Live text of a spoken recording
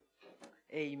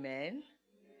Amen.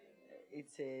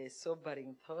 It's a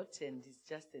sobering thought, and it's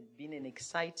just been an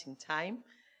exciting time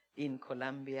in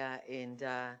Colombia. And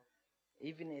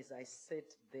even as I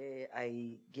sat there,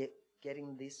 I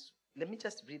getting this. Let me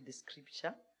just read the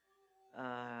scripture,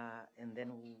 and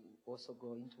then we'll also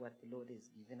go into what the Lord has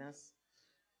given us.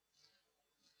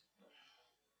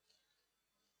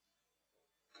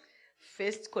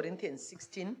 First Corinthians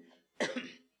 16,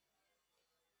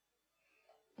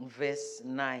 verse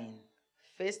 9.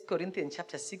 1 Corinthians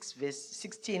chapter 6, verse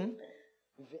 16.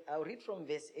 I'll read from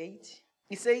verse 8.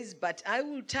 It says, "But I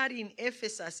will tarry in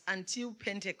Ephesus until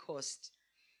Pentecost,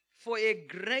 for a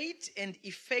great and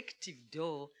effective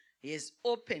door is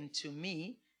opened to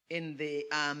me, and there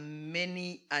are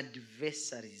many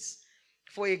adversaries."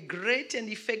 For a great and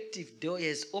effective door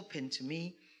is opened to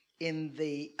me, and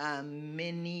there are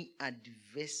many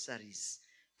adversaries.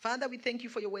 Father, we thank you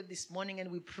for your word this morning, and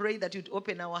we pray that you'd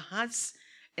open our hearts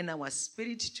and our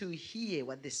spirit to hear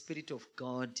what the Spirit of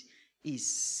God is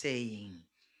saying.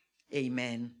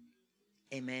 Amen.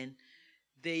 Amen.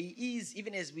 There is,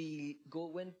 even as we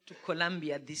went to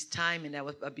Colombia this time, and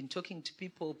I've been talking to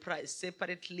people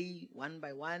separately, one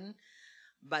by one,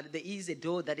 but there is a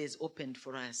door that is opened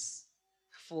for us,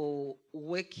 for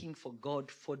working for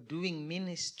God, for doing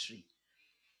ministry.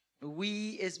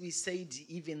 We, as we said,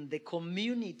 even the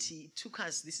community took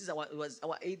us, it was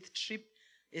our 8th trip.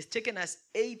 It's taken us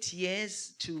 8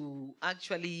 years to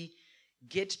actually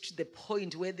get to the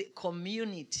point where the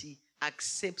community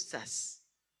accepts us.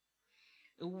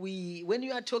 When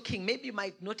you are talking, maybe you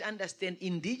might not understand,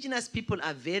 indigenous people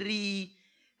are they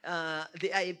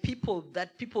are people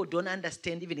that people don't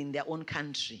understand even in their own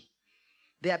country.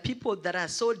 There are people that are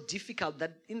so difficult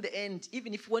that in the end,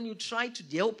 even if when you try to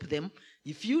help them,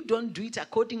 if you don't do it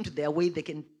according to their way, they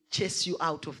can chase you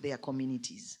out of their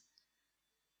communities.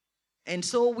 And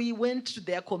so we went to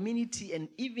their community, and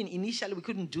even initially we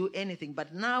couldn't do anything.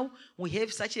 But now we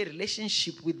have such a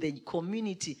relationship with the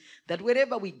community that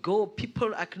wherever we go,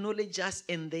 people acknowledge us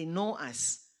and they know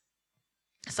us.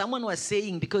 Someone was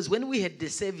saying, because when we had the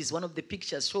service, one of the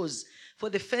pictures shows,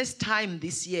 for the first time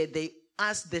this year, the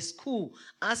school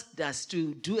asked us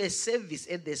to do a service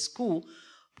at the school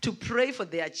to pray for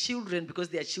their children because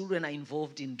their children are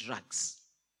involved in drugs.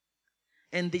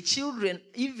 And the children,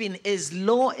 even as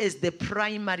low as the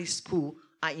primary school,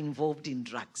 are involved in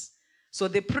drugs. So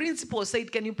the principal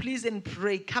said, "Can you please and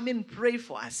pray? Come and pray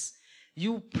for us."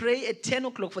 You pray at 10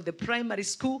 o'clock for the primary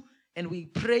school, and we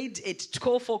prayed at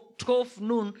 12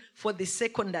 noon for the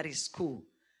secondary school.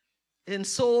 And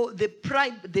so the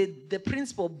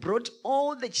principal brought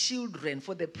all the children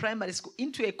for the primary school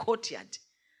into a courtyard.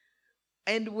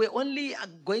 And we're only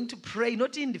going to pray,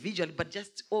 not individually, but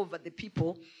just over the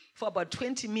people for about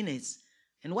 20 minutes.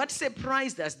 And what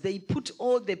surprised us, they put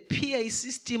all the PA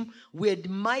system with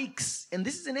mics. And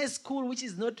this is in a school which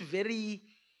is not very,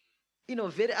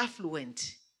 very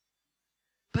affluent.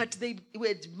 But they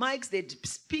had mics, they had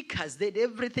speakers, they had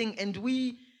everything. And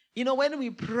we, when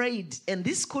we prayed, and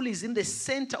this school is in the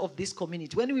center of this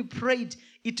community, when we prayed,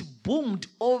 it boomed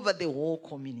over the whole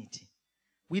community.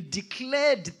 We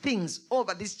declared things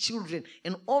over these children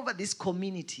and over these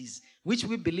communities, which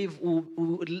we believe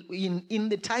in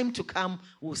the time to come,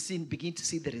 we'll begin to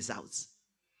see the results.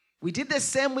 We did the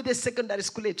same with the secondary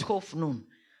school at 12 noon.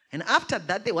 And after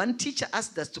that, the one teacher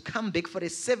asked us to come back for a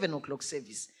 7 o'clock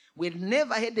service. We had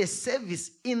never had a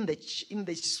service in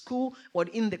the school or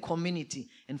in the community.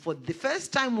 And for the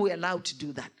first time, we were allowed to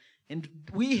do that. And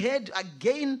we had,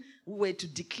 again, we were to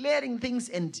declaring things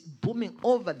and booming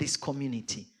over this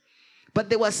community. But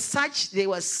there were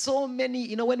so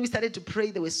many, when we started to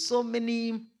pray, there were so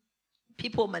many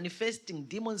people manifesting,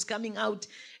 demons coming out.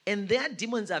 And their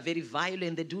demons are very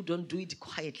violent. They don't do it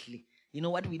quietly. You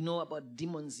know what we know about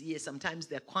demons here? Sometimes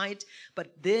they're quiet,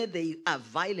 but there they are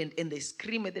violent and they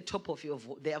scream at the top of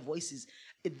their voices.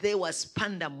 There was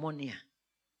pandemonium.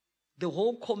 The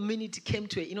whole community came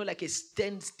to like a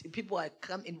stand. People are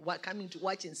coming to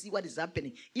watch and see what is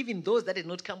happening. Even those that did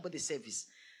not come for the service.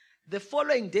 The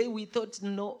following day, we thought,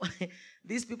 no,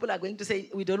 these people are going to say,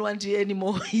 "We don't want you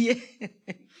anymore here."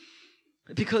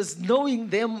 Because knowing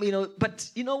them,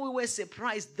 but, we were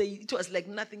surprised. It was like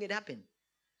nothing had happened.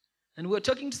 And we were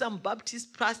talking to some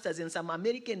Baptist pastors and some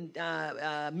American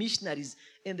missionaries,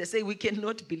 and they say, "We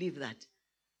cannot believe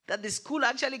that the school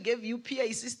actually gave you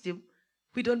PA system.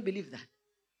 We don't believe that."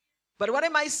 But what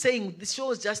am I saying? This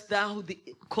shows just how the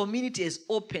community is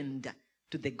opened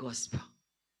to the gospel.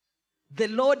 The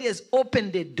Lord has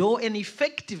opened a door, an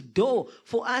effective door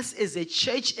for us as a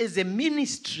church, as a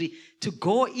ministry, to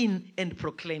go in and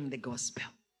proclaim the gospel.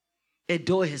 A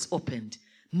door has opened.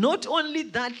 Not only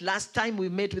that, last time we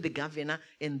met with the governor,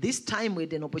 and this time we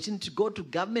had an opportunity to go to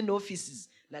government offices.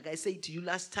 Like I said to you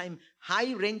last time,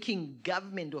 high-ranking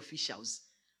government officials.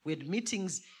 We had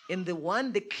meetings, and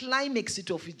the climax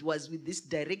of it was with this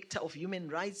director of human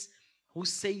rights who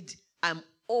said, I'm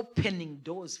opening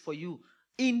doors for you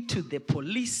into the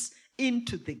police,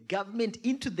 into the government,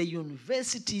 into the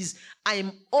universities. I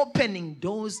am opening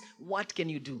doors. What can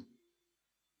you do?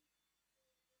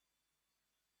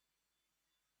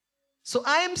 So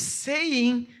I am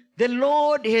saying the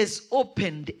Lord has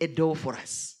opened a door for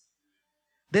us.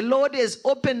 The Lord has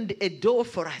opened a door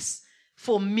for us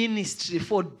for ministry,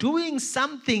 for doing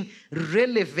something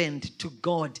relevant to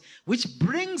God, which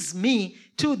brings me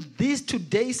to this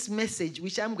today's message,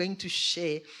 which I'm going to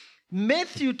share.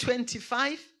 Matthew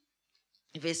 25,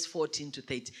 verse 14 to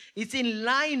 30. It's in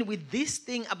line with this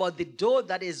thing about the door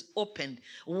that is opened.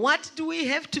 What do we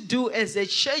have to do as a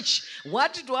church?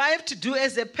 What do I have to do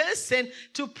as a person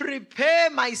to prepare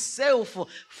myself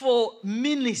for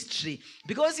ministry?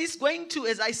 Because it's going to,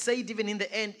 as I said even in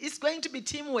the end, it's going to be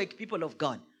teamwork, people of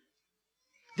God.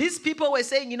 These people were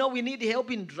saying, we need help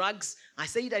in drugs. I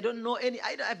said, I don't know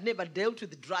I've never dealt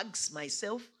with drugs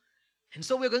myself. And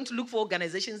so we're going to look for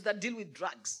organizations that deal with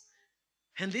drugs.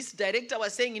 And this director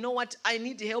was saying, you know what, I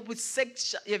need help with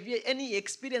sex. Have you any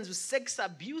experience with sex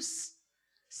abuse,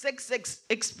 sex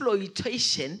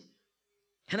exploitation?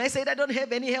 And I said, I don't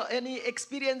have any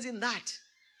experience in that.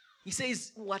 He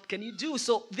says, what can you do?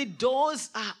 So the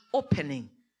doors are opening.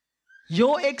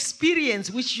 Your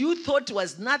experience, which you thought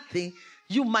was nothing,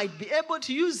 you might be able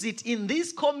to use it in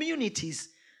these communities.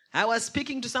 I was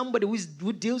speaking to somebody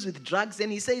who deals with drugs, and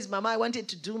he says, Mama, I wanted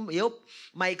to help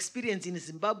my experience in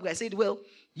Zimbabwe. I said, well,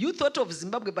 you thought of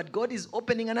Zimbabwe, but God is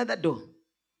opening another door.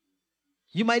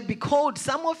 You might be called.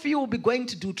 Some of you will be going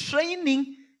to do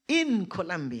training in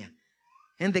Colombia.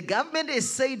 And the government has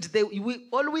said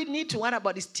all we need to worry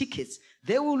about is tickets.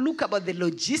 They will look about the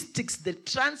logistics, the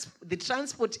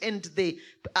transport, and the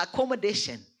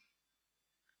accommodation.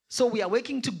 So we are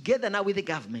working together now with the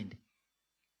government.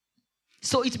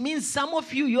 So it means some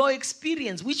of you, your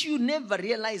experience, which you never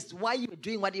realized why you were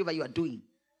doing whatever you are doing,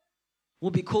 will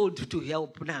be called to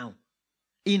help now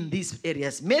in these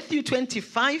areas. Matthew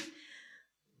 25.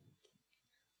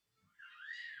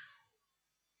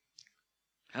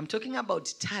 I'm talking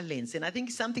about talents, and I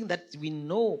think something that we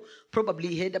know,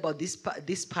 probably heard about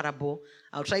this parable.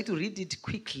 I'll try to read it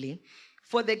quickly.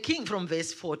 For the king, from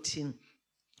verse 14.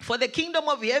 For the kingdom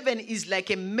of heaven is like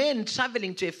a man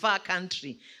traveling to a far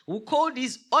country, who called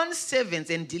his own servants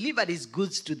and delivered his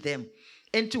goods to them.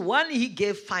 And to one he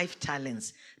gave 5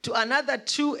 talents, to another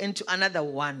 2, and to another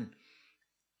 1.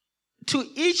 To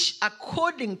each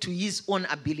according to his own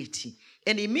ability.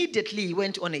 And immediately he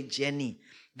went on a journey.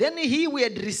 Then he who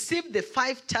had received the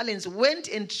 5 talents went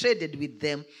and traded with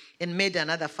them and made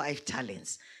another 5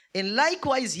 talents. And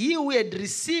likewise he who had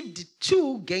received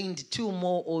 2 gained 2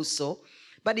 more also.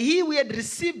 But he who had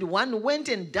received 1 went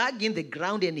and dug in the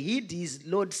ground and hid his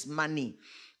Lord's money.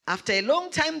 After a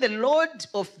long time, the Lord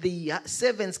of the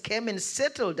servants came and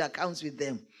settled accounts with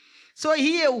them. So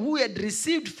he who had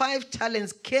received 5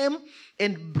 talents came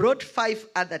and brought 5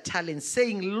 other talents,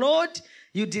 saying, Lord,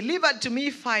 you delivered to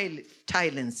me 5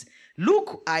 talents.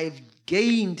 Look, I've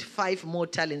gained 5 more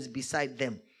talents beside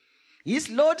them. His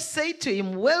Lord said to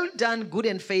him, well done, good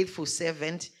and faithful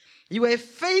servant. You are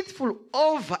faithful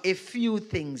over a few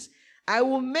things. I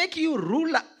will make you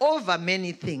ruler over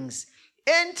many things.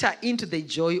 Enter into the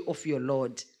joy of your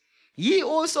Lord. He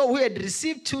also who had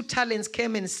received 2 talents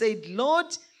came and said, Lord,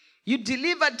 you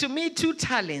delivered to me 2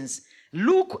 talents.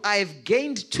 Look, I have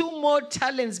gained 2 more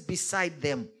talents beside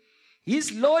them.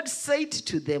 His Lord said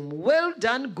to them, well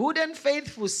done, good and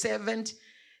faithful servant.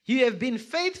 You have been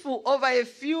faithful over a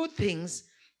few things.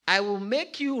 I will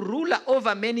make you ruler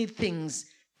over many things.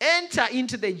 Enter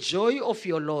into the joy of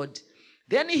your Lord.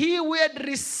 Then he who had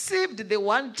received the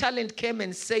 1 talent came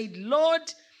and said,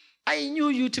 Lord, I knew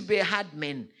you to be a hard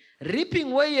man, reaping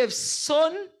where you have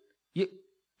sown,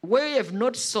 where you have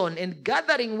not sown, and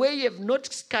gathering where you have not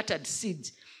scattered seed.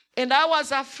 And I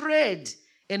was afraid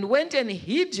and went and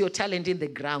hid your talent in the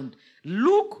ground.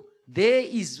 Look, there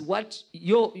you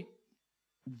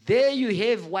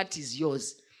have what is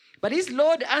yours. But his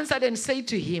Lord answered and said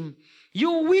to him, you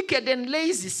wicked and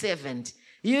lazy servant,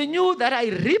 you knew that I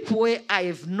reap where I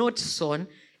have not sown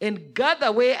and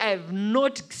gather where I have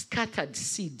not scattered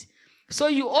seed. So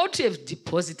you ought to have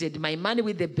deposited my money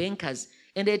with the bankers,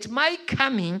 and at my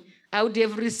coming I would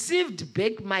have received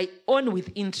back my own with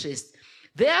interest.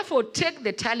 Therefore take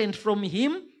the talent from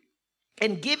him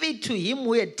and give it to him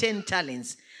who had 10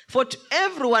 talents. For to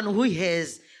everyone who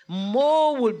has,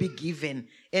 more will be given,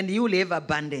 and he will have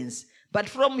abundance. But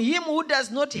from him who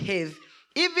does not have,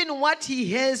 even what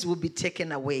he has will be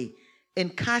taken away,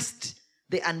 and cast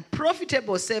the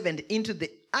unprofitable servant into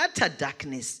the utter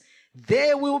darkness.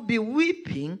 There will be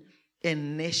weeping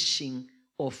and gnashing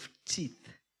of teeth.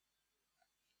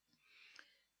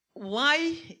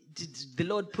 Why did the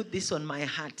Lord put this on my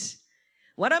heart?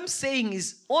 What I'm saying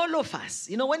is, all of us,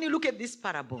 when you look at this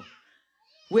parable,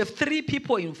 we have three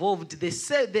people involved: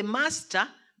 the master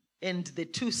and the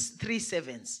three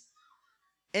servants.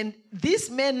 And this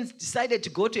man decided to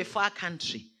go to a far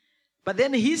country, but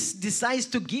then he decides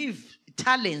to give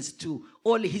talents to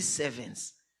all his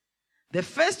servants. The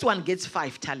first one gets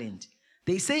 5 talents.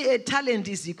 They say a talent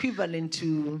is equivalent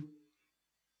to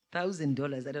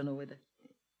 $1,000. I don't know whether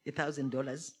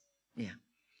 $1,000. Yeah.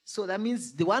 So that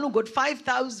means the one who got 5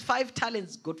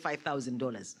 talents got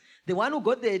 $5,000. The one who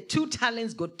got the 2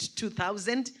 talents got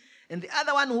 2,000, and the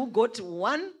other one who got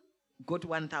 1 got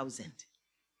 1,000.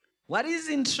 What is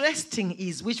interesting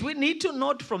is, which we need to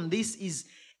note from this, is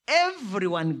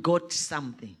everyone got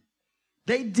something.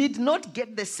 They did not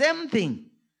get the same thing.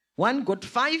 One got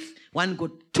 5, one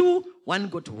got 2, one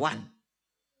got 1.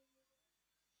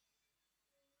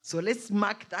 So let's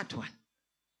mark that one.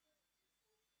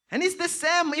 And it's the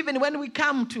same even when we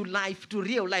come to life, to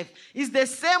real life. It's the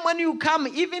same when you come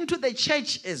even to the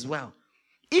church as well.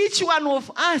 Each one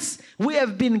of us, we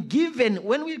have been given,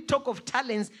 when we talk of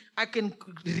talents, I can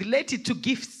relate it to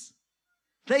gifts.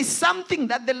 There is something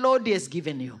that the Lord has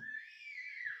given you.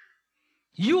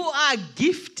 You are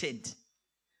gifted.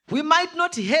 We might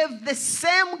not have the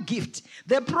same gift.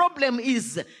 The problem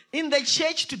is, in the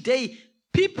church today,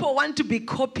 people want to be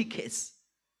copycats.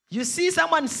 You see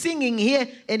someone singing here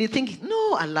and you think,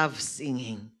 no, I love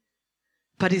singing.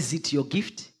 But is it your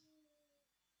gift?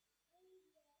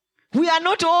 We are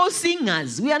not all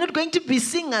singers. We are not going to be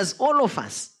singers, all of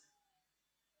us.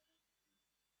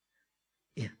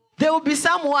 Yeah. There will be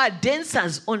some who are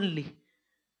dancers only.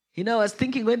 I was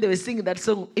thinking when they were singing that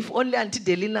song, if only Auntie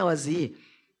Delina was here.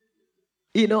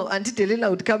 Auntie Delina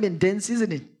would come and dance,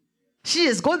 isn't it? She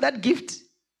has got that gift.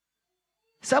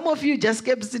 Some of you just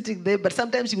kept sitting there, but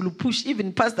sometimes she will push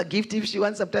even past the gift if she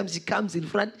wants. Sometimes she comes in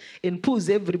front and pulls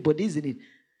everybody, isn't it?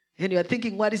 And you are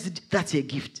thinking, what is it? That's a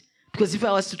gift. Because if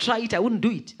I was to try it, I wouldn't do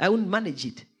it. I wouldn't manage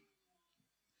it.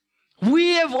 We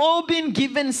have all been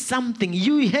given something.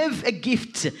 You have a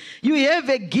gift. You have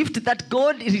a gift that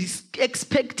God is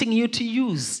expecting you to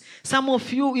use. Some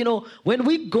of you, when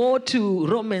we go to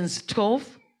Romans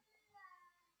 12,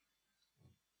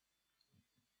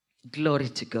 glory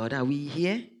to God. Are we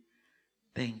here?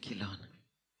 Thank you, Lord.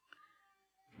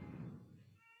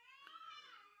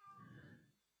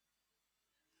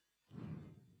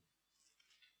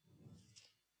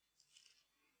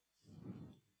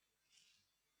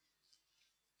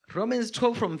 Romans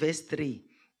 12 from verse 3.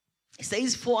 It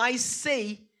says, for I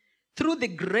say, through the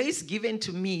grace given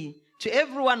to me, to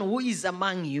everyone who is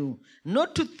among you,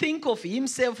 not to think of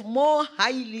himself more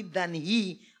highly than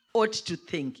he ought to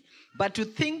think, but to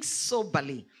think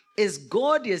soberly, as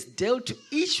God has dealt to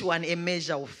each one a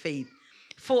measure of faith.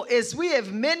 For as we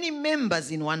have many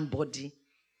members in one body,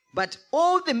 but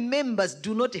all the members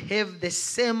do not have the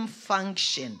same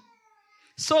function.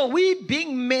 So we,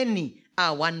 being many,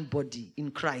 are one body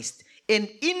in Christ, and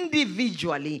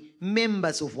individually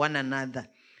members of one another,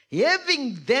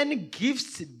 having then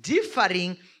gifts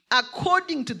differing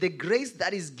according to the grace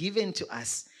that is given to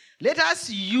us. Let us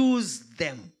use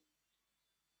them.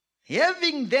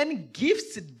 Having then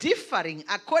gifts differing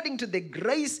according to the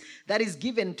grace that is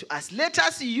given to us, let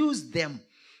us use them.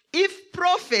 If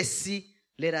prophecy,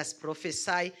 let us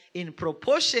prophesy in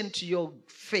proportion to your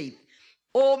faith.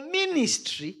 Or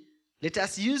ministry, let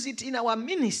us use it in our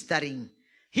ministering.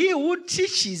 He who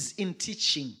teaches in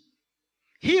teaching.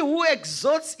 He who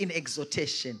exhorts in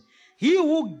exhortation. He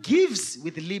who gives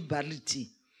with liberality.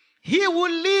 He who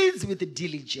leads with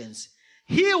diligence.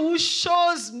 He who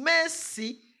shows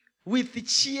mercy with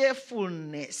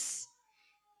cheerfulness.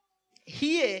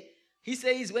 Here, he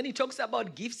says, when he talks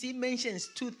about gifts, he mentions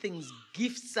 2 things.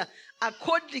 Gifts,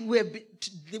 according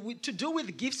to do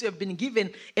with gifts, we have been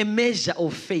given a measure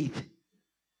of faith.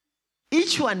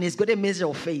 Each one has got a measure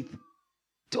of faith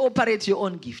to operate your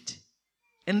own gift.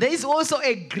 And there is also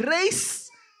a grace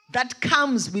that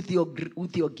comes with your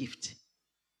gift.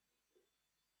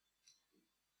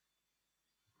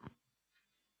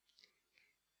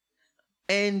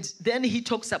 And then he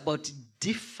talks about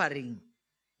differing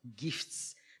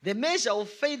gifts. The measure of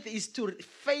faith is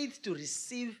faith to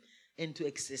receive and to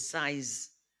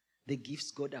exercise the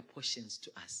gifts God apportions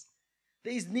to us.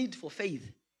 There is need for faith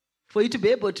for you to be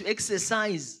able to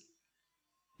exercise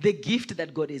the gift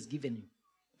that God has given you.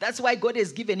 That's why God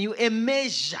has given you a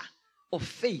measure of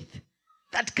faith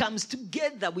that comes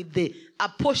together with the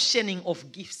apportioning of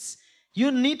gifts.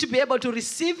 You need to be able to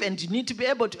receive and you need to be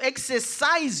able to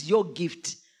exercise your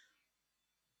gift.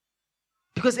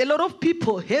 Because a lot of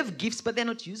people have gifts, but they're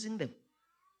not using them.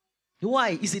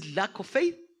 Why? Is it lack of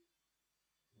faith?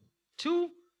 2,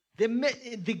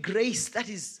 the grace that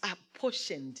is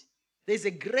apportioned. There's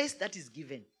a grace that is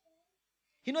given.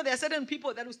 You know, there are certain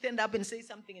people that will stand up and say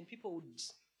something and people would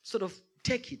sort of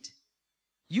take it.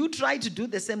 You try to do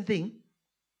the same thing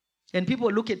and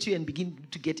people look at you and begin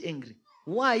to get angry.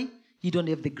 Why? You don't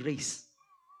have the grace.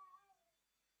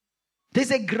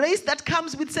 There's a grace that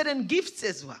comes with certain gifts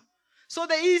as well. So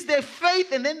there is the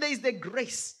faith and then there is the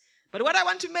grace. But what I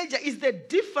want to measure is the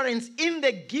difference in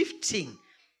the gifting.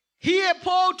 Here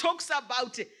Paul talks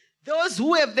about those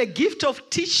who have the gift of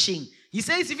teaching. He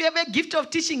says if you have a gift of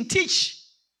teaching, teach.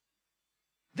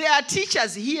 There are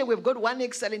teachers here. We've got one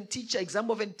excellent teacher.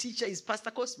 Example of a teacher is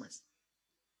Pastor Cosmas.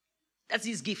 That's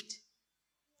his gift.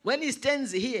 When he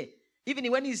stands here,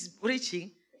 even when he's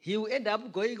preaching, he will end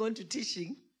up going on to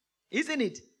teaching. Isn't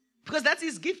it? Because that's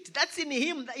his gift. That's in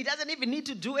him. He doesn't even need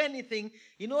to do anything.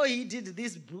 You know, he did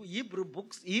these Hebrew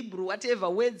books, Hebrew, whatever,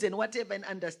 words and whatever, and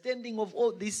understanding of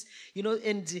all this, you know,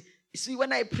 and see,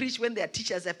 when I preach, when there are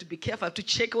teachers, I have to be careful. I have to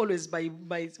check always my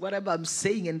whatever I'm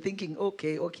saying and thinking,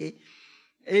 okay.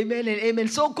 Amen and amen.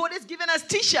 So God has given us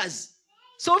teachers.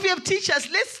 So if you have teachers,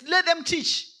 let's let them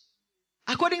teach.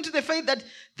 According to the faith that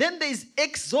then there is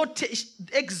exhortation.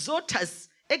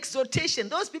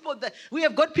 Those people that we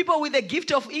have got people with the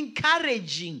gift of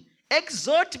encouraging.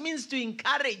 Exhort means to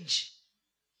encourage.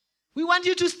 We want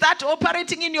you to start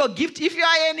operating in your gift. If you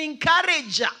are an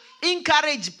encourager,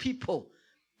 encourage people.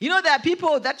 You know, there are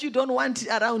people that you don't want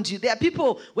around you. There are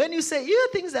people, when you say,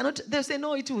 things are not, they'll say,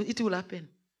 no, it will happen.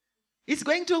 It's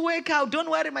going to work out. Don't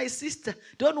worry, my sister.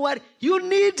 Don't worry. You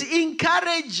need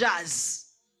encouragers.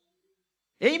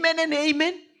 Amen and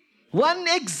amen. One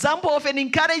example of an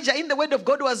encourager in the word of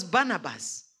God was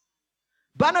Barnabas.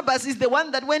 Barnabas is the one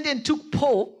that went and took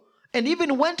Paul and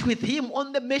even went with him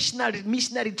on the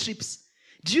missionary trips.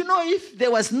 Do you know if there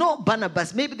was no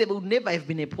Barnabas, maybe there would never have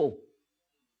been a Paul.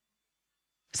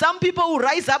 Some people will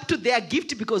rise up to their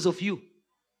gift because of you.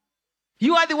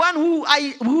 You are the one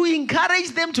who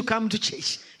encouraged them to come to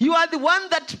church. You are the one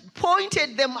that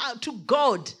pointed them out to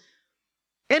God.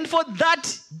 And for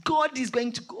that, God is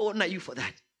going to honor you for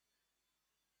that.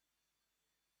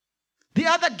 The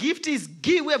other gift is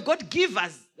give. We have got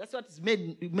givers. That's what is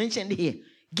mentioned here.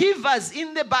 Givers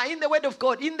in the word of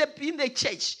God, in the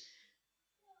church.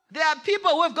 There are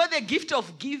people who have got the gift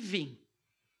of giving.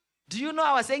 Do you know,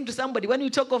 I was saying to somebody, when you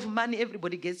talk of money,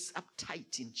 everybody gets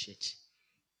uptight in church.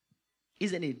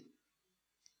 Isn't it?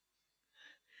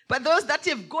 But those that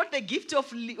have got the gift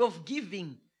of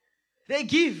giving, they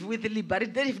give with liberty.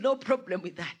 They have no problem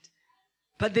with that.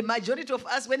 But the majority of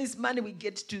us, when it's money, we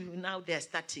get to, now they're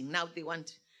starting. Now they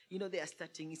want, they are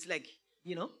starting. It's like,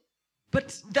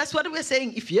 But that's what we're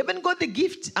saying. If you haven't got the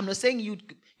gift, I'm not saying you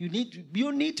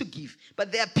need to give.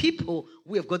 But there are people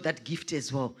who have got that gift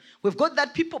as well. We've got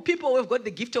that people who have got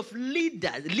the gift of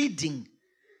leading.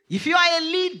 If you are a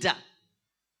leader,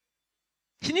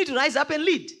 you need to rise up and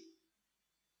lead.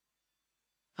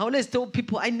 I always tell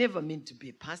people I never meant to be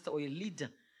a pastor or a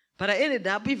leader. But I ended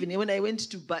up, even when I went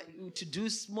to do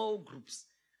small groups,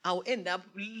 I'll end up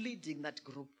leading that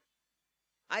group.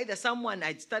 Either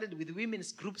I started with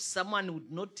women's groups, someone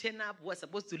would not turn up, who was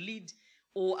supposed to lead,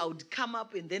 or I would come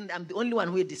up and then I'm the only one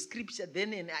who had the scripture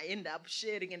then and I end up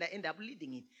sharing and I end up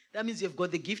leading it. That means you've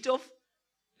got the gift of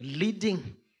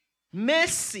leading.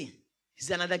 Mercy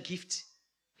is another gift.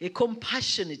 A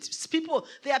compassionate people.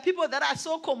 There are people that are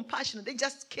so compassionate. They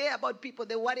just care about people.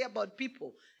 They worry about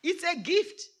people. It's a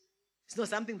gift. It's not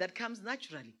something that comes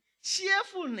naturally.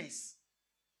 Cheerfulness.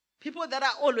 People that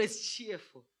are always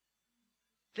cheerful.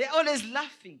 They're always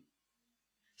laughing.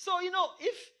 So,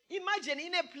 imagine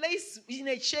in a place, in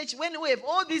a church, when we have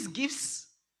all these gifts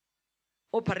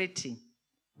operating.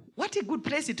 What a good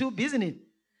place it will be, isn't it?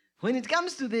 When it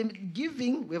comes to the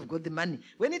giving, we've got the money.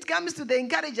 When it comes to the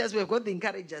encouragers, we've got the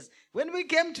encouragers. When we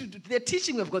came to the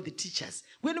teaching, we've got the teachers.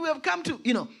 When we have come to,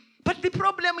 But the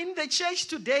problem in the church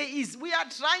today is we are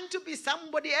trying to be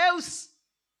somebody else.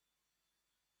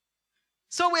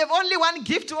 So we have only one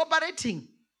gift operating.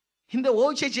 In the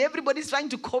whole church, everybody's trying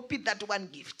to copy that one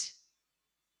gift.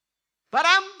 But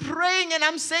I'm praying and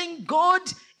I'm saying, God,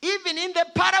 even in the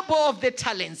parable of the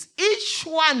talents, each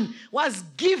one was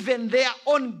given their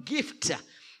own gift.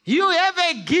 You have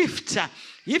a gift.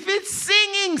 If it's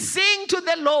singing, sing to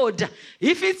the Lord.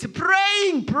 If it's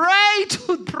praying,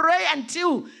 pray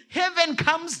until heaven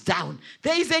comes down.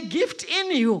 There is a gift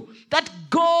in you that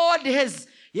God has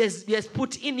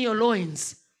put in your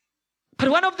loins. But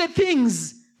one of the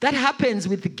things that happens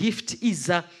with the gift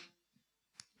is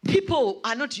people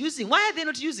are not using. Why are they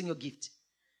not using your gift?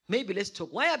 Maybe let's talk.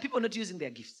 Why are people not using their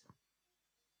gifts?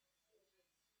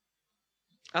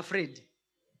 Afraid.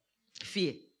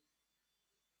 Fear.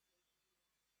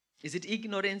 Is it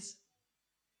ignorance?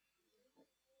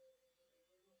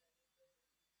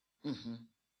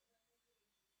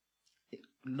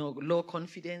 No, low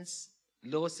confidence,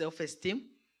 low self-esteem.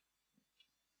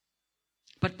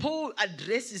 But Paul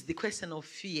addresses the question of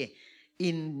fear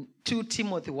in 2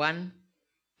 Timothy 1,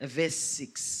 verse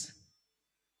 6.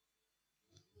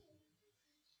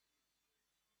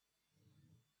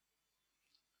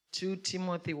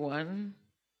 Timothy 1,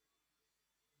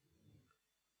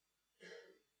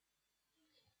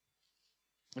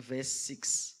 verse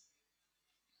 6.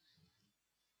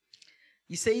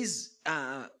 He says,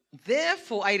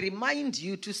 therefore I remind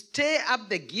you to stir up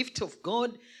the gift of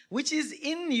God which is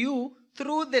in you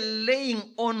through the laying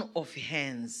on of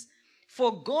hands.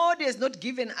 For God has not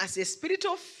given us a spirit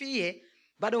of fear,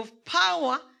 but of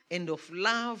power and of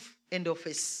love and of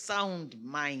a sound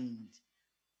mind.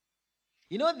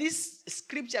 You know, this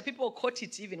scripture, people quote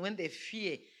it even when they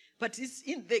fear. But it's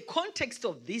in the context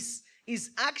of this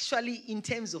is actually in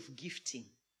terms of gifting.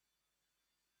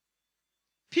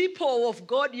 People of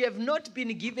God, you have not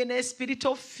been given a spirit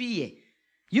of fear.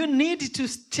 You need to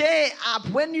stir up.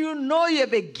 When you know you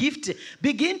have a gift,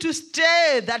 begin to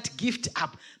stir that gift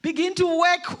up. Begin to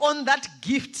work on that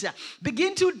gift.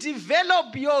 Begin to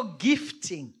develop your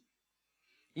gifting.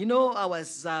 You know, I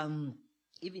was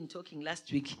even talking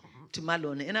last week to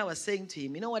Marlon, and I was saying to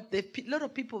him, you know what, there are a lot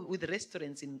of people with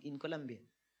restaurants in Colombia.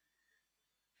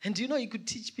 And you know, you could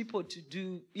teach people to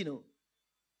do, you know,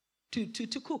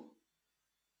 to cook.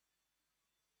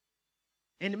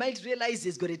 And you might realize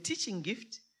he's got a teaching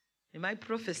gift. Am I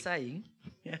prophesying?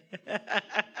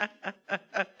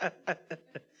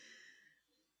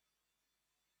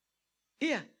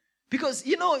 Yeah. Because,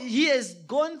 you know, he has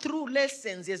gone through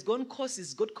lessons. He has got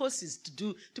courses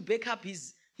to back up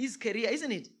his career,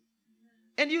 isn't it?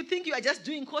 And you think you are just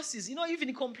doing courses. You know, even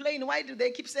you complain, why do they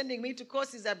keep sending me to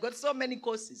courses? I've got so many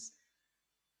courses.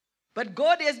 But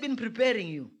God has been preparing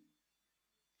you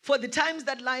for the times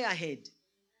that lie ahead.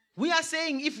 We are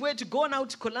saying if we're to go now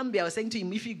to Colombia, I was saying to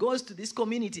him, if he goes to this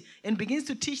community and begins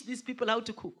to teach these people how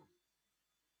to cook,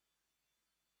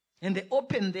 and they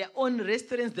open their own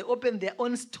restaurants, they open their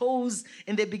own stores,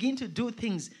 and they begin to do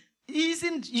things,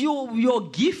 isn't your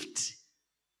gift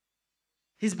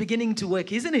is beginning to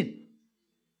work, isn't it?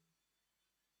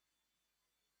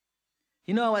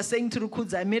 You know, I was saying to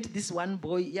Rukudza, I met this one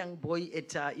boy, young boy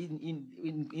at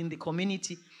in the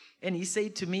community, and he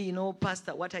said to me, you know,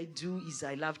 Pastor, what I do is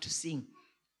I love to sing.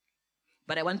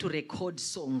 But I want to record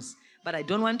songs. But I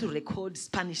don't want to record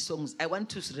Spanish songs. I want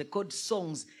to record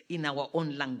songs in our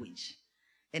own language.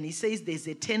 And he says there's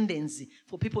a tendency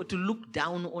for people to look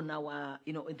down on our,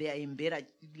 you know, their Mbera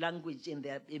language and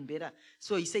their Mbera.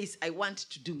 So he says, I want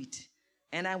to do it.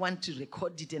 And I want to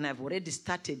record it, and I've already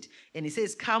started. And he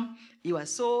says, come. He was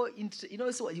so,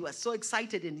 so he was so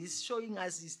excited, and he's showing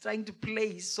us, he's trying to play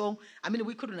his song. I mean,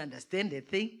 we couldn't understand a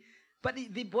thing. But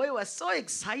the boy was so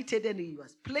excited, and he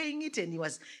was playing it, and he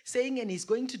was saying, and he's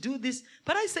going to do this.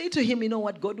 But I say to him, you know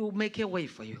what, God will make a way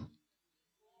for you.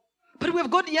 But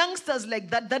we've got youngsters like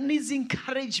that needs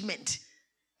encouragement.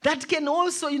 That can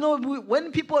also, you know,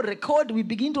 when people record, we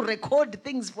begin to record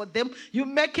things for them. You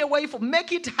make a way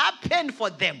make it happen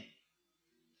for them.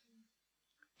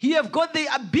 You have got the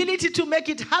ability to make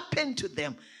it happen to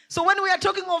them. So when we are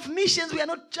talking of missions, we are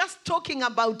not just talking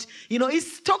about, you know,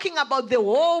 it's talking about the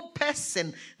whole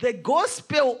person. The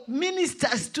gospel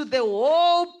ministers to the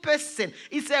whole person.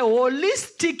 It's a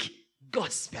holistic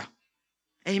gospel.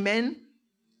 Amen.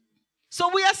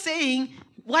 So we are saying,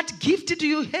 what gift do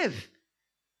you have?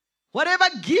 Whatever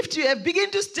gift you have, begin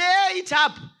to stir it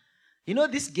up. You know,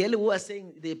 this girl who was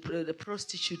saying, the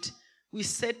prostitute, we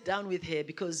sat down with her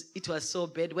because it was so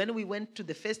bad. When we went to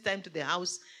the first time to the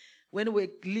house, when we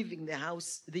were leaving the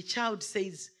house, the child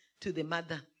says to the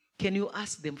mother, can you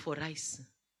ask them for rice?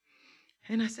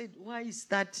 And I said, why is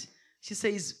that? She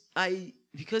says,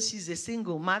 because she's a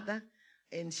single mother,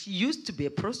 and she used to be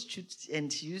a prostitute,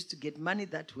 and she used to get money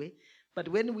that way. But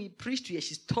when we preached to her,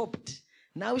 she stopped.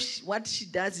 Now what she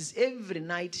does is every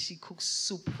night she cooks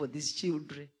soup for these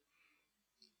children.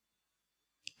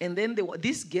 And then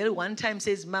this girl one time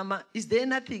says, Mama, is there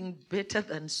nothing better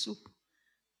than soup?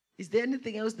 Is there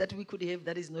anything else that we could have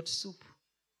that is not soup?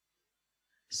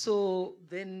 So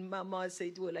then Mama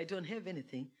said, well, I don't have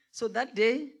anything. So that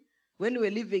day, when we were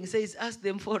leaving, says, ask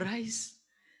them for rice.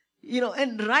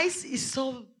 And rice is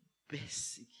so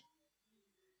basic.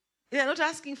 They are not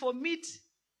asking for meat.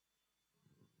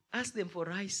 Ask them for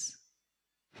rice.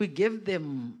 We gave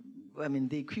them,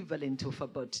 the equivalent of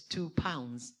about 2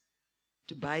 pounds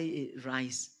to buy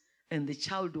rice. And the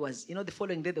child was, the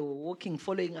following day they were walking,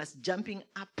 following us, jumping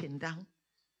up and down.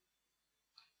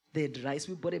 They had rice.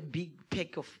 We bought a big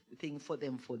pack of thing for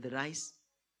them for the rice.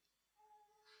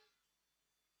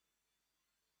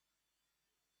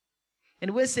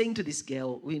 And we're saying to this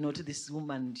girl, to this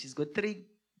woman, she's got 3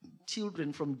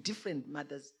 children from different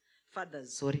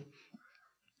fathers.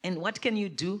 And what can you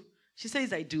do? She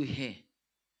says, I do hair.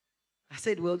 I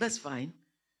said, well, that's fine.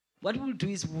 What we'll do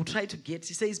is we'll try to get,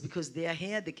 she says, because their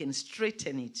hair, they can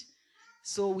straighten it.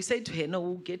 So we said to her, no,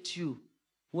 we'll get you.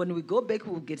 When we go back,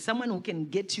 we'll get someone who can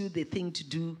get you the thing to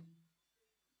do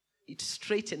it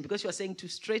straighten. Because you are saying to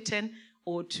straighten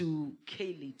or to curl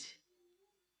it.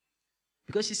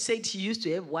 Because she said she used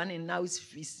to have one and now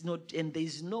it's not, and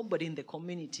there's nobody in the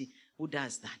community who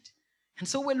does that. And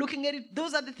so we're looking at it.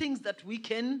 Those are the things that we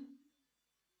can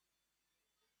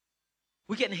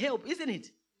help, isn't it?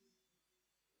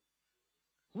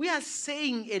 We are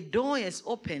saying a door has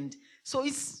opened. So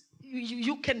it's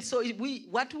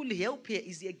what will help here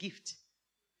is a gift.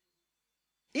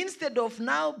 Instead of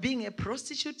now being a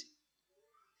prostitute,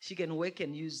 she can work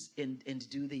and use and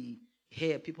do the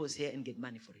hair, people's hair, and get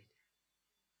money for it.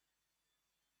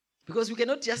 Because we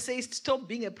cannot just say stop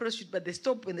being a prostitute, but they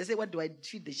stop and they say, what do I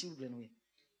feed the children with?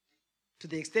 To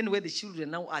the extent where the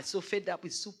children now are so fed up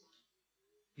with soup.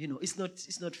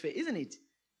 It's not fair, isn't it?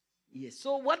 Yes.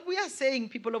 So what we are saying,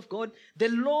 people of God, the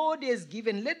Lord has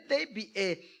given, let there be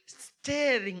a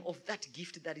stirring of that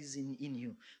gift that is in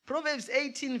you. Proverbs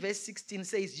 18 verse 16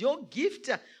 says, your gift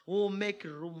will make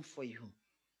room for you.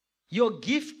 Your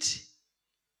gift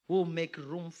will make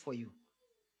room for you.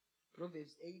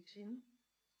 Proverbs 18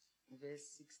 verse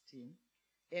 16.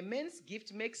 A man's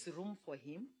gift makes room for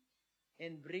him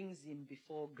and brings him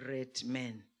before great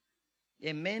men.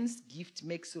 A man's gift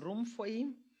makes room for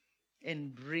him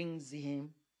and brings him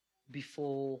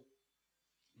before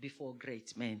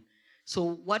great men.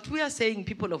 So what we are saying,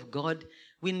 people of God,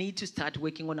 we need to start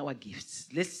working on our gifts.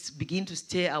 Let's begin to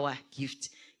stir our gift.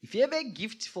 If you have a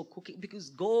gift for cooking, because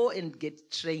go and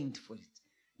get trained for it.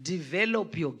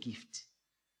 Develop your gift.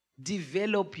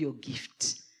 Develop your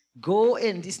gift. Go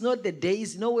and it's not the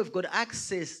days, we've got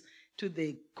access to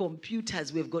the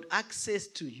computers. We've got access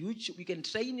to YouTube. We can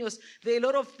train yourself. There are a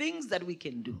lot of things that we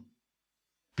can do.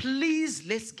 Please,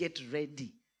 let's get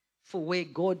ready for where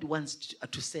God wants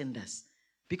to send us.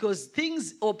 Because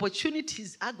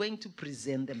opportunities are going to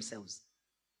present themselves.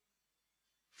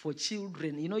 For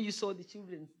children, you saw the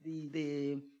children,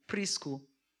 the preschool.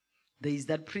 There is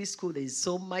that preschool. There is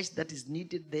so much that is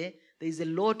needed there. There is a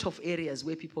lot of areas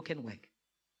where people can work.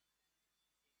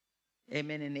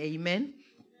 Amen and amen.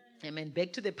 Amen.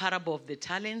 Back to the parable of the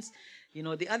talents.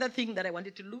 The other thing that I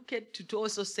wanted to look at to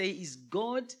also say is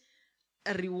God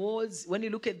rewards, when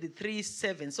you look at the 3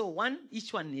 7. So 1,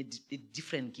 each one had a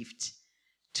different gift.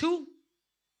 2,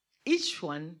 each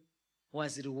one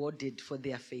was rewarded for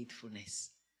their faithfulness.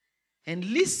 And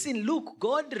listen, look,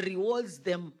 God rewards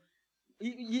them.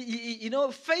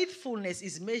 Faithfulness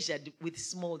is measured with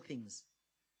small things.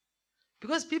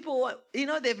 Because people, they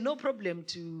have no problem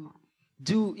to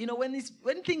do,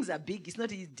 when things are big, it's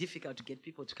not difficult to get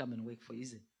people to come and work for you,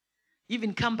 is it?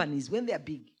 Even companies, when they are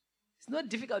big, it's not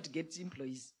difficult to get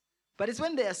employees. But it's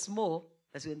when they are small,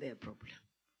 that's when they have a problem.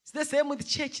 It's the same with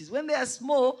churches. When they are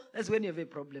small, that's when you have a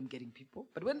problem getting people.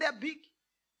 But when they are big,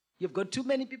 you've got too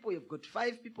many people. You've got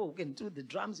 5 people who can do the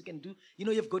drums. You can do,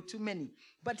 you've got too many.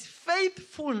 But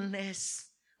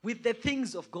faithfulness with the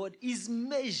things of God is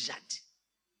measured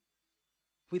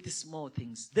with small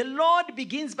things. The Lord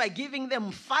begins by giving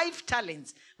them 5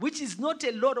 talents, which is not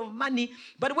a lot of money.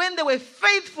 But when they were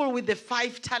faithful with the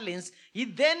 5 talents, he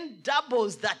then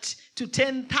doubles that to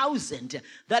 10,000.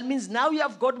 That means now you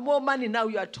have got more money, now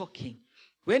you are talking.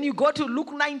 When you go to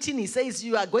Luke 19, he says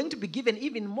you are going to be given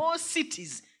even more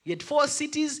cities. You had 4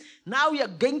 cities, now you are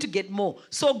going to get more.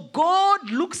 So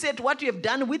God looks at what you have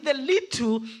done with the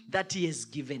little that he has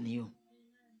given you.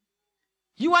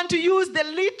 You want to use the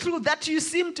little that you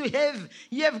seem to have.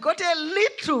 You have got a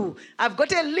little. I've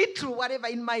got a little, whatever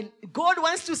in mind. God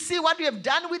wants to see what you have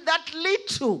done with that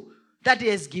little that he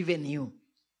has given you.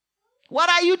 What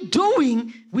are you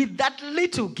doing with that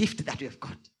little gift that you have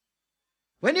got?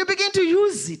 When you begin to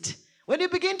use it, when you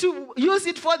begin to use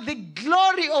it for the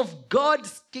glory of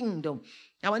God's kingdom,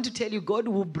 I want to tell you, God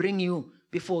will bring you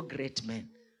before great men.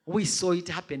 We saw it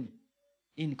happen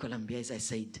in Colombia, as I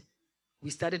said. We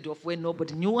started off where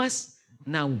nobody knew us.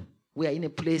 Now we are in a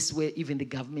place where even the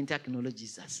government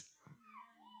acknowledges us.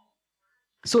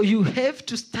 So you have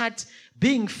to start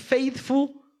being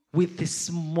faithful with the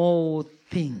small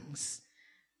things.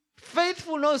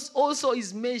 Faithfulness also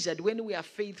is measured when we are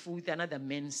faithful with another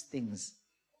man's things.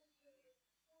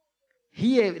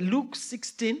 Here, Luke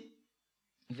 16,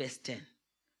 verse 10.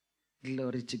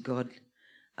 Glory to God.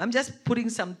 I'm just putting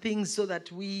some things so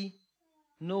that we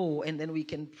know, and then we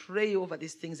can pray over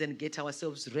these things and get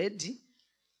ourselves ready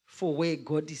for where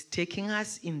God is taking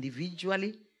us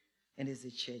individually and as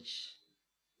a church.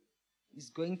 It's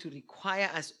going to require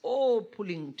us all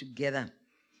pulling together.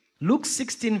 Luke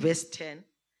 16, verse 10.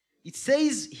 It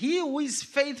says, he who is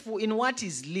faithful in what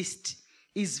is least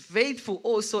is faithful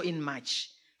also in much.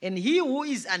 And he who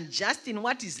is unjust in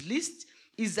what is least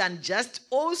is unjust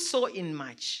also in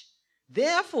much.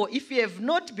 Therefore, if you have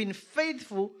not been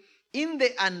faithful in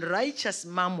the unrighteous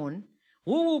mammon,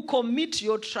 who will commit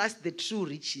your trust the true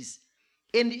riches?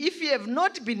 And if you have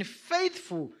not been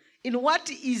faithful in what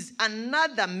is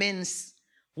another man's,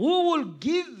 who will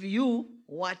give you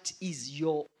what is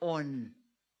your own?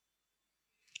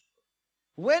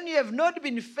 When you have not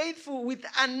been faithful with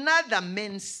another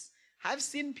man's, I've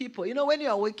seen people, when you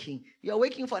are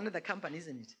working for another company,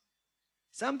 isn't it?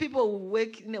 Some people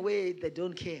work in a way they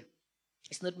don't care.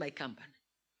 It's not my company.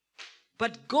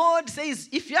 But God says,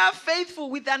 if you are faithful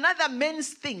with another man's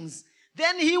things,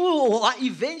 then he will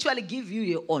eventually give you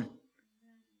your own.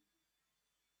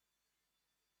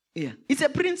 Yeah, it's a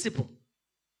principle.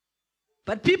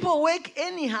 But people work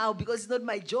anyhow because it's not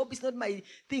my job, it's not my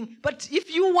thing. But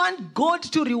if you want God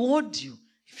to reward you,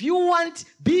 if you want,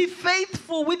 be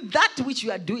faithful with that which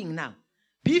you are doing now.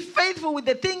 Be faithful with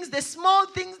the things, the small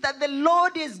things that the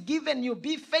Lord has given you.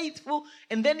 Be faithful,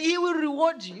 and then he will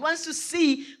reward you. He wants to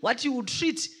see what you will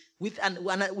treat with and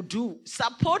would do.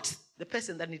 Support the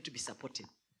person that needs to be supported.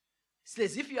 He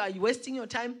says, if you are wasting your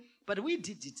time, but we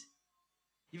did it.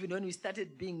 Even when we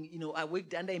started being, I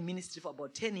worked under a ministry for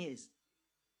about 10 years.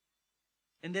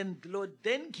 And then the Lord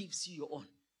then gives you your own.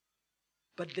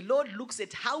 But the Lord looks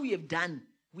at how you have done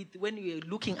with when you are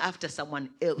looking after someone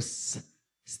else's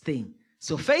thing.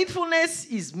 So faithfulness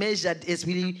is measured as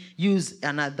we use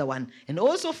another one. And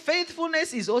also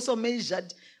faithfulness is also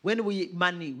measured when with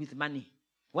money.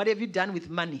 What have you done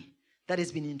with money that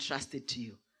has been entrusted to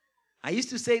you? I used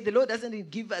to say the Lord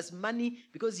doesn't give us money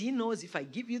because he knows if I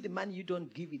give you the money, you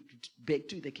don't give it back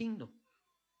to the kingdom.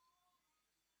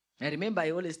 I remember I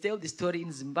always tell the story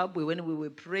in Zimbabwe when we were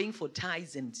praying for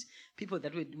tithes and people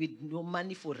that with no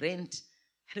money for rent.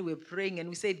 And we were praying and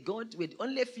we said, God, we had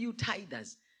only a few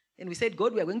tithers. And we said,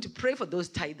 God, we are going to pray for those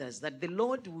tithers that the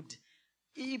Lord would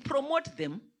promote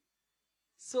them.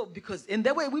 And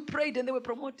the way we prayed and they were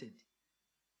promoted.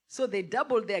 So they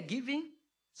doubled their giving.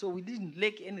 So we didn't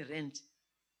lack any rent.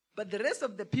 But the rest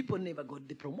of the people never got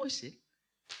the promotion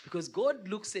because God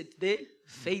looks at the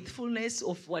faithfulness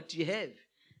of what you have.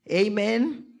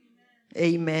 Amen.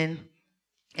 Amen.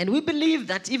 And we believe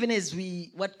that even as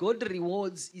what God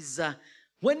rewards is,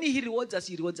 when he rewards us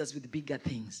with bigger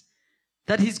things.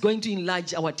 That he's going to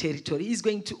enlarge our territory. He's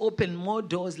going to open more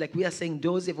doors. Like we are saying,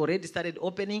 doors have already started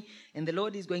opening. And the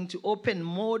Lord is going to open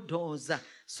more doors.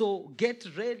 So get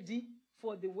ready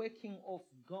for the working of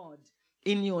God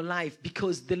in your life.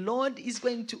 Because the Lord is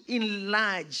going to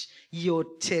enlarge your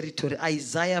territory.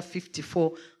 Isaiah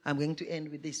 54. I'm going to end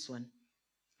with this one.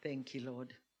 Thank you,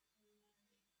 Lord.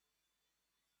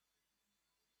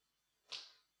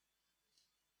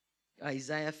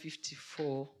 Isaiah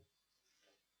 54.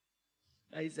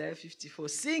 Isaiah 54.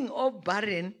 Sing, O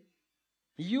barren,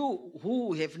 you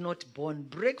who have not borne.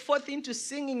 Break forth into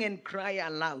singing and cry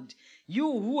aloud.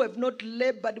 You who have not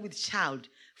labored with child.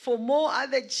 For more are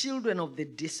the children of the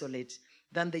desolate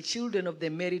than the children of the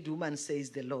married woman,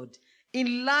 says the Lord.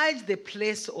 Enlarge the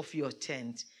place of your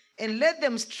tent, and let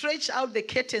them stretch out the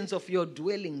curtains of your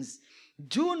dwellings.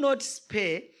 Do not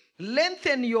spare.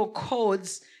 Lengthen your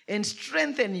cords and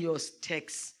strengthen your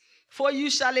stakes. For you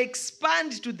shall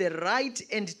expand to the right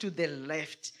and to the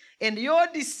left, and your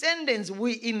descendants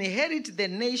will inherit the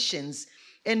nations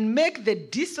and make the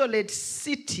desolate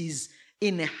cities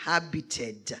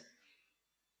inhabited.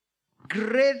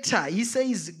 Greater, he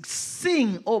says,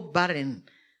 sing, O barren.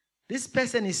 This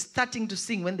person is starting to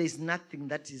sing when there's nothing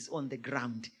that is on the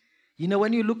ground.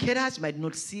 When you look at us, you might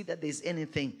not see that there's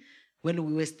anything.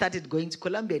 When we started going to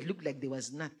Colombia, it looked like there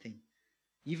was nothing.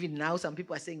 Even now, some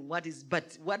people are saying,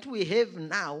 but what we have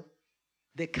now,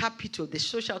 the capital, the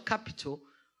social capital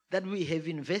that we have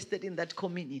invested in that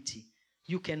community,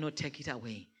 you cannot take it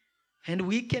away. And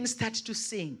we can start to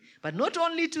sing. But not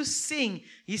only to sing,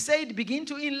 he said, begin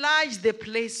to enlarge the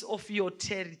place of your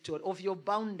territory, of your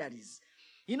boundaries.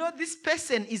 You know, this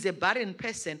person is a barren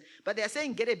person, but they are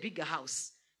saying, get a bigger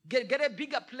house. Get a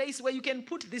bigger place where you can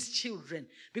put these children.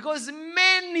 Because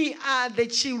many are the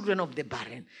children of the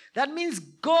barren. That means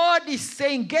God is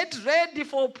saying, get ready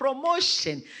for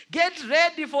promotion. Get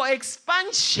ready for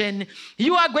expansion.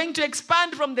 You are going to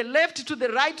expand from the left to the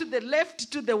right, to the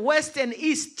left, to the west and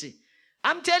east.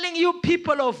 I'm telling you,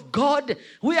 people of God,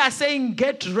 we are saying,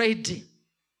 get ready.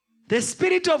 The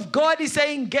Spirit of God is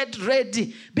saying, get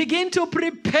ready. Begin to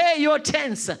prepare your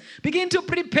tents. Begin to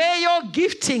prepare your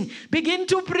gifting. Begin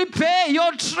to prepare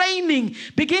your training.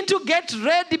 Begin to get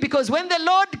ready, because when the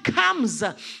Lord comes,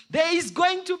 there is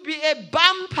going to be a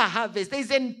bumper harvest. There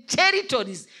is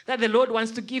territories that the Lord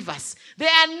wants to give us.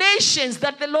 There are nations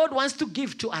that the Lord wants to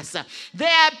give to us.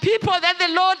 There are people that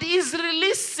the Lord is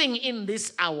releasing in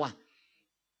this hour.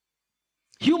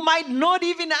 You might not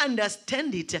even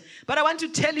understand it, but I want to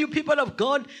tell you, people of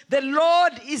God, the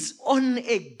Lord is on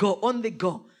the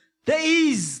go. There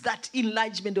is that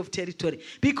enlargement of territory,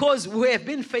 because we have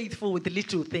been faithful with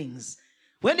little things.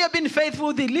 When you have been faithful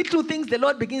with the little things, the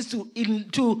Lord begins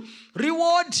to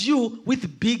reward you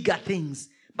with bigger things.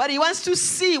 But he wants to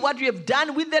see what you have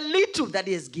done with the little that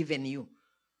he has given you.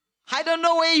 I don't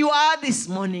know where you are this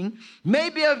morning.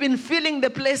 Maybe you've been feeling the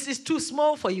place is too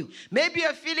small for you. Maybe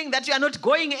you're feeling that you are not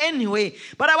going anywhere.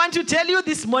 But I want to tell you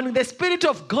this morning, the Spirit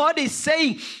of God is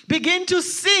saying, begin to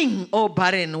sing, oh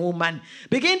barren woman.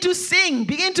 Begin to sing.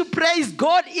 Begin to praise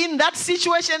God in that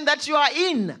situation that you are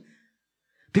in.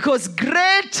 Because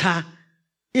greater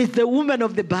is the woman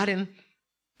of the barren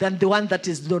than the one that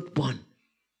is not born.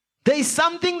 There is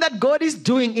something that God is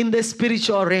doing in the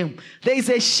spiritual realm. There is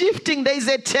a shifting. There is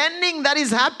a turning that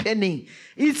is happening.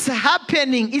 It's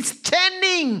happening. It's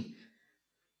turning.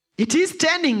 It is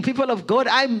turning, people of God.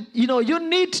 You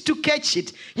need to catch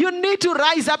it. You need to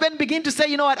rise up and begin to say,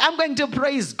 you know what, I'm going to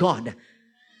praise God.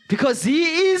 Because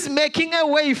he is making a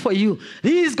way for you.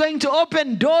 He is going to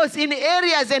open doors in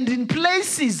areas and in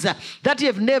places that you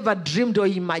have never dreamed or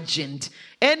imagined.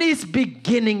 And it's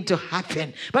beginning to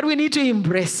happen. But we need to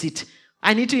embrace it.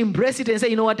 I need to embrace it and say,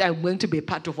 you know what, I'm going to be a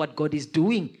part of what God is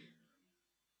doing.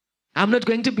 I'm not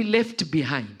going to be left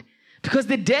behind. Because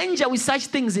the danger with such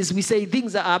things is we say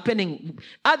things are happening.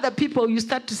 Other people, you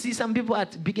start to see some people are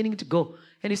beginning to go.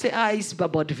 And you say, it's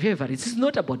about favorites. It's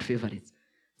not about favorites.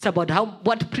 It's about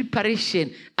what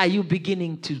preparation are you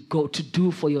beginning to go to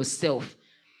do for yourself.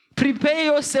 Prepare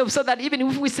yourself so that even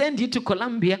if we send you to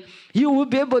Colombia, you will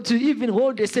be able to even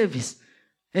hold a service.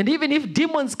 And even if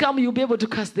demons come, you'll be able to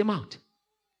cast them out.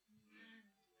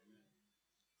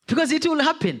 Because it will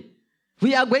happen.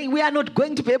 We are not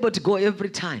going to be able to go every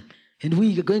time. And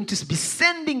we are going to be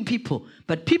sending people.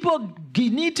 But people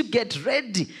need to get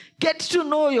ready. Get to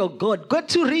know your God. Get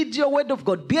to read your word of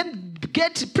God.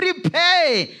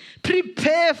 Prepare.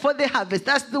 Prepare for the harvest.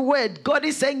 That's the word. God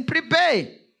is saying prepare.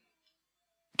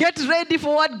 Get ready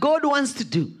for what God wants to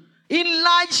do.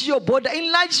 Enlarge your border.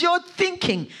 Enlarge your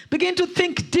thinking. Begin to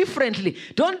think differently.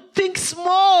 Don't think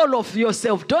small of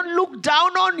yourself. Don't look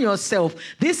down on yourself.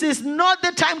 This is not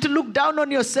the time to look down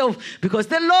on yourself, because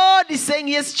the Lord is saying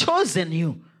he has chosen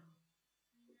you.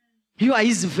 You are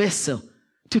his vessel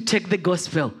to take the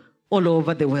gospel all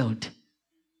over the world.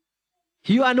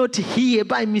 You are not here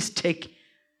by mistake.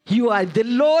 The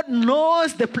Lord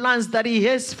knows the plans that he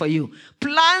has for you.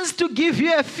 Plans to give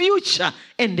you a future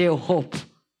and a hope.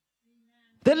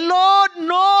 The Lord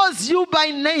knows you by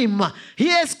name. He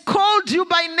has called you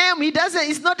by name.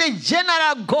 He's not a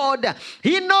general God.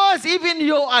 He knows even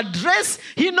your address.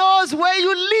 He knows where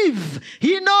you live.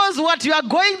 He knows what you are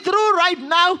going through right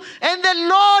now. And the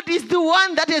Lord is the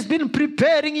one that has been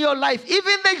preparing your life.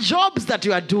 Even the jobs that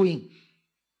you are doing.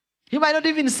 You might not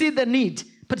even see the need.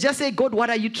 But just say, God, what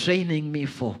are you training me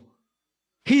for?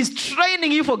 He's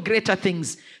training you for greater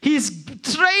things. He's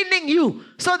training you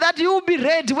so that you will be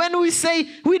ready. When we say,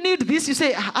 we need this, you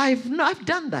say, I've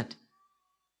done that.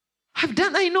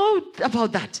 I know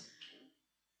about that.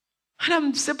 And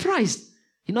I'm surprised.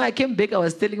 I came back, I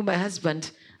was telling my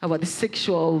husband about the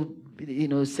sexual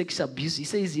abuse. He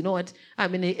says, you know what,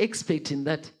 I'm an expert in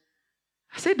that.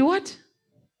 I said, what?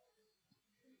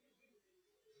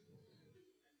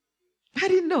 I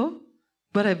didn't know,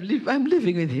 but I'm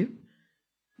living with him.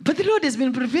 But the Lord has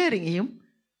been preparing him.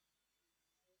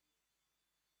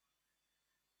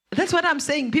 That's what I'm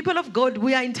saying. People of God,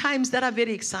 we are in times that are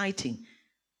very exciting.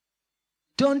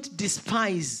 Don't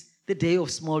despise the day of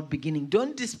small beginning.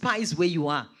 Don't despise where you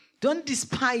are. Don't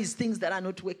despise things that are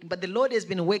not working. But the Lord has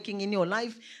been working in your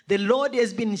life. The Lord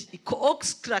has been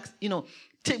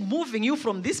moving you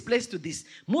from this place to this,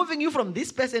 moving you from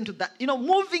this person to that,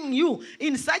 moving you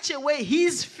in such a way.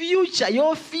 His future,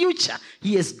 your future,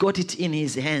 He has got it in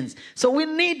His hands. So we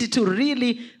need to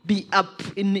really be up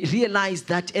and realize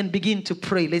that and begin to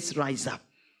pray. Let's rise up.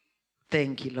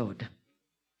 Thank you, Lord.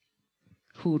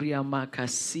 Huria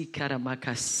makasika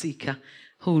ramakasika.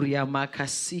 Huria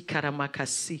makasika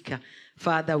ramakasika.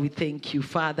 Father, we thank you.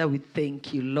 Father, we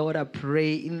thank you. Lord, I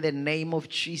pray in the name of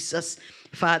Jesus.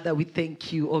 Father, we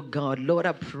thank you, oh God. Lord,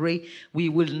 I pray we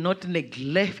will not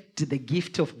neglect the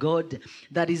gift of God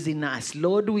that is in us.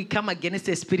 Lord, we come against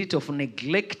the spirit of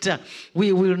neglect.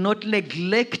 We will not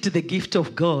neglect the gift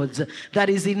of God that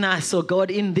is in us, oh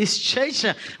God. In this church,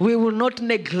 we will not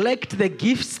neglect the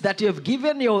gifts that you have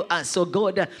given us, oh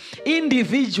God,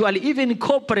 individually, even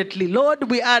corporately. Lord,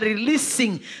 we are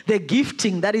releasing the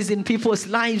gifting that is in people's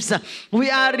lives. We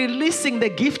are releasing the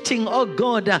gifting, oh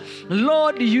God.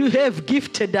 Lord, you have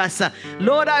gifted us.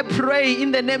 Lord, I pray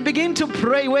in the name, begin to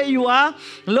pray where you are.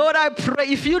 Lord, I pray,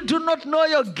 if you do not know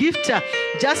your gift,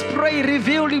 just pray,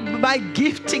 reveal my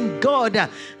gifting, God.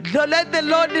 Let the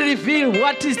Lord reveal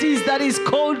what it is that He's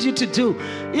called you to do.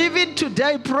 Even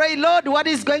today, pray, Lord, what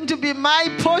is going to be my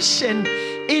portion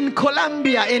in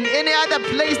Colombia, in any other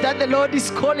place that the Lord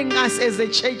is calling us as a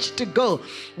church to go.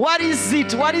 What is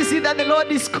it? What is it that the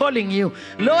Lord is calling you?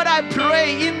 Lord, I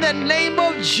pray in the name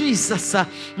of Jesus.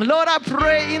 Lord, I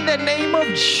pray in the name of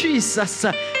Jesus.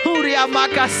 Huria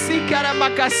makasika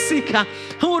ramakasika.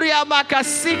 Huria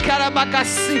makasika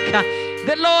ramakasika.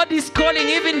 The Lord is calling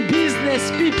even business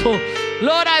people.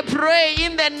 Lord, I pray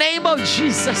in the name of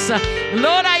Jesus.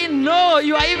 Lord, I know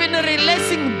you are even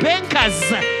releasing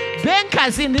bankers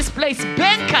in this place.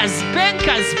 Bankers.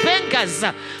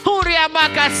 Huria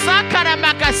makasaka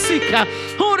ramakasika.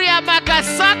 Huria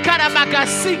makasaka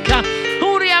ramakasika.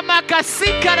 Huria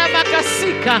makasika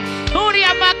ramakasika.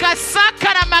 Huria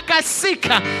makasaka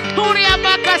ramakasika. Huria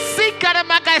makasika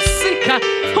ramakasika.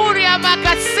 Huria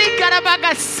makasika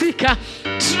ramakasika.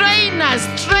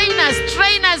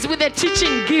 Trainers with a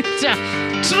teaching gift.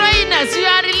 Trainers, you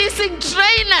are releasing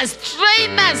trainers.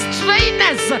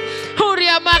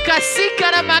 Huria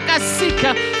makasika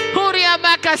ramakasika. Huria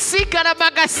makasika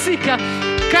ramakasika.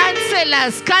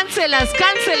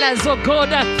 Counselors, oh God.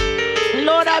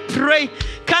 Lord, I pray.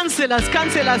 Counselors.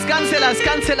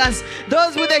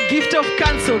 Those with the gift of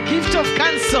counsel.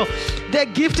 The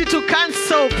gift to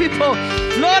counsel people.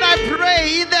 Lord, I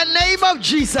pray in the name of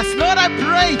Jesus. Lord, I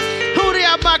pray.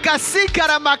 Huria makasika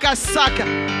ramakasaka.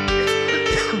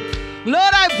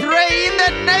 Lord, I pray in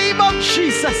the name of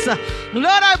Jesus.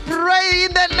 Lord, I pray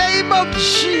in the name of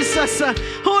Jesus.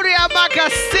 Huria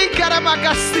makasika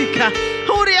ramakasika.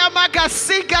 Huria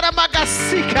makasika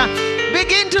ramakasika.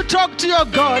 Begin to talk to your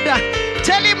God.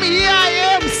 Tell Him, here I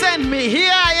am, send me.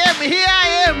 Here I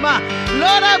am.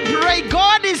 Lord, I pray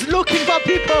God is looking for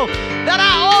people that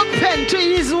are open to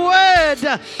His word,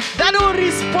 that will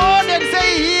respond and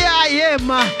say, here I am.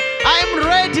 I am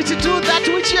ready to do that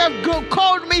which you have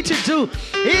called me to do.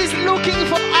 He's looking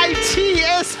for IT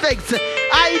experts,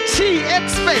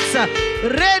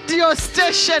 radio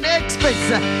station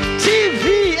experts,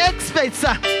 TV experts.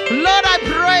 Lord, I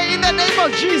pray in the name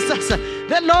of Jesus,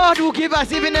 the Lord will give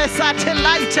us even a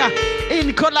satellite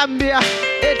in Colombia,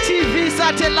 a TV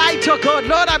satellite, oh God.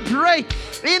 Lord, I pray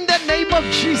in the name of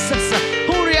Jesus.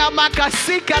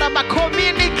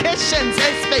 Communications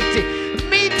expert,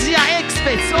 media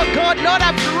experts, oh God. Lord,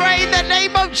 I pray in the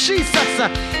name of Jesus.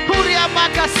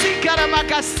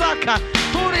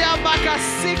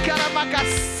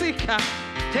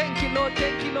 Thank you,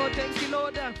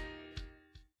 Lord.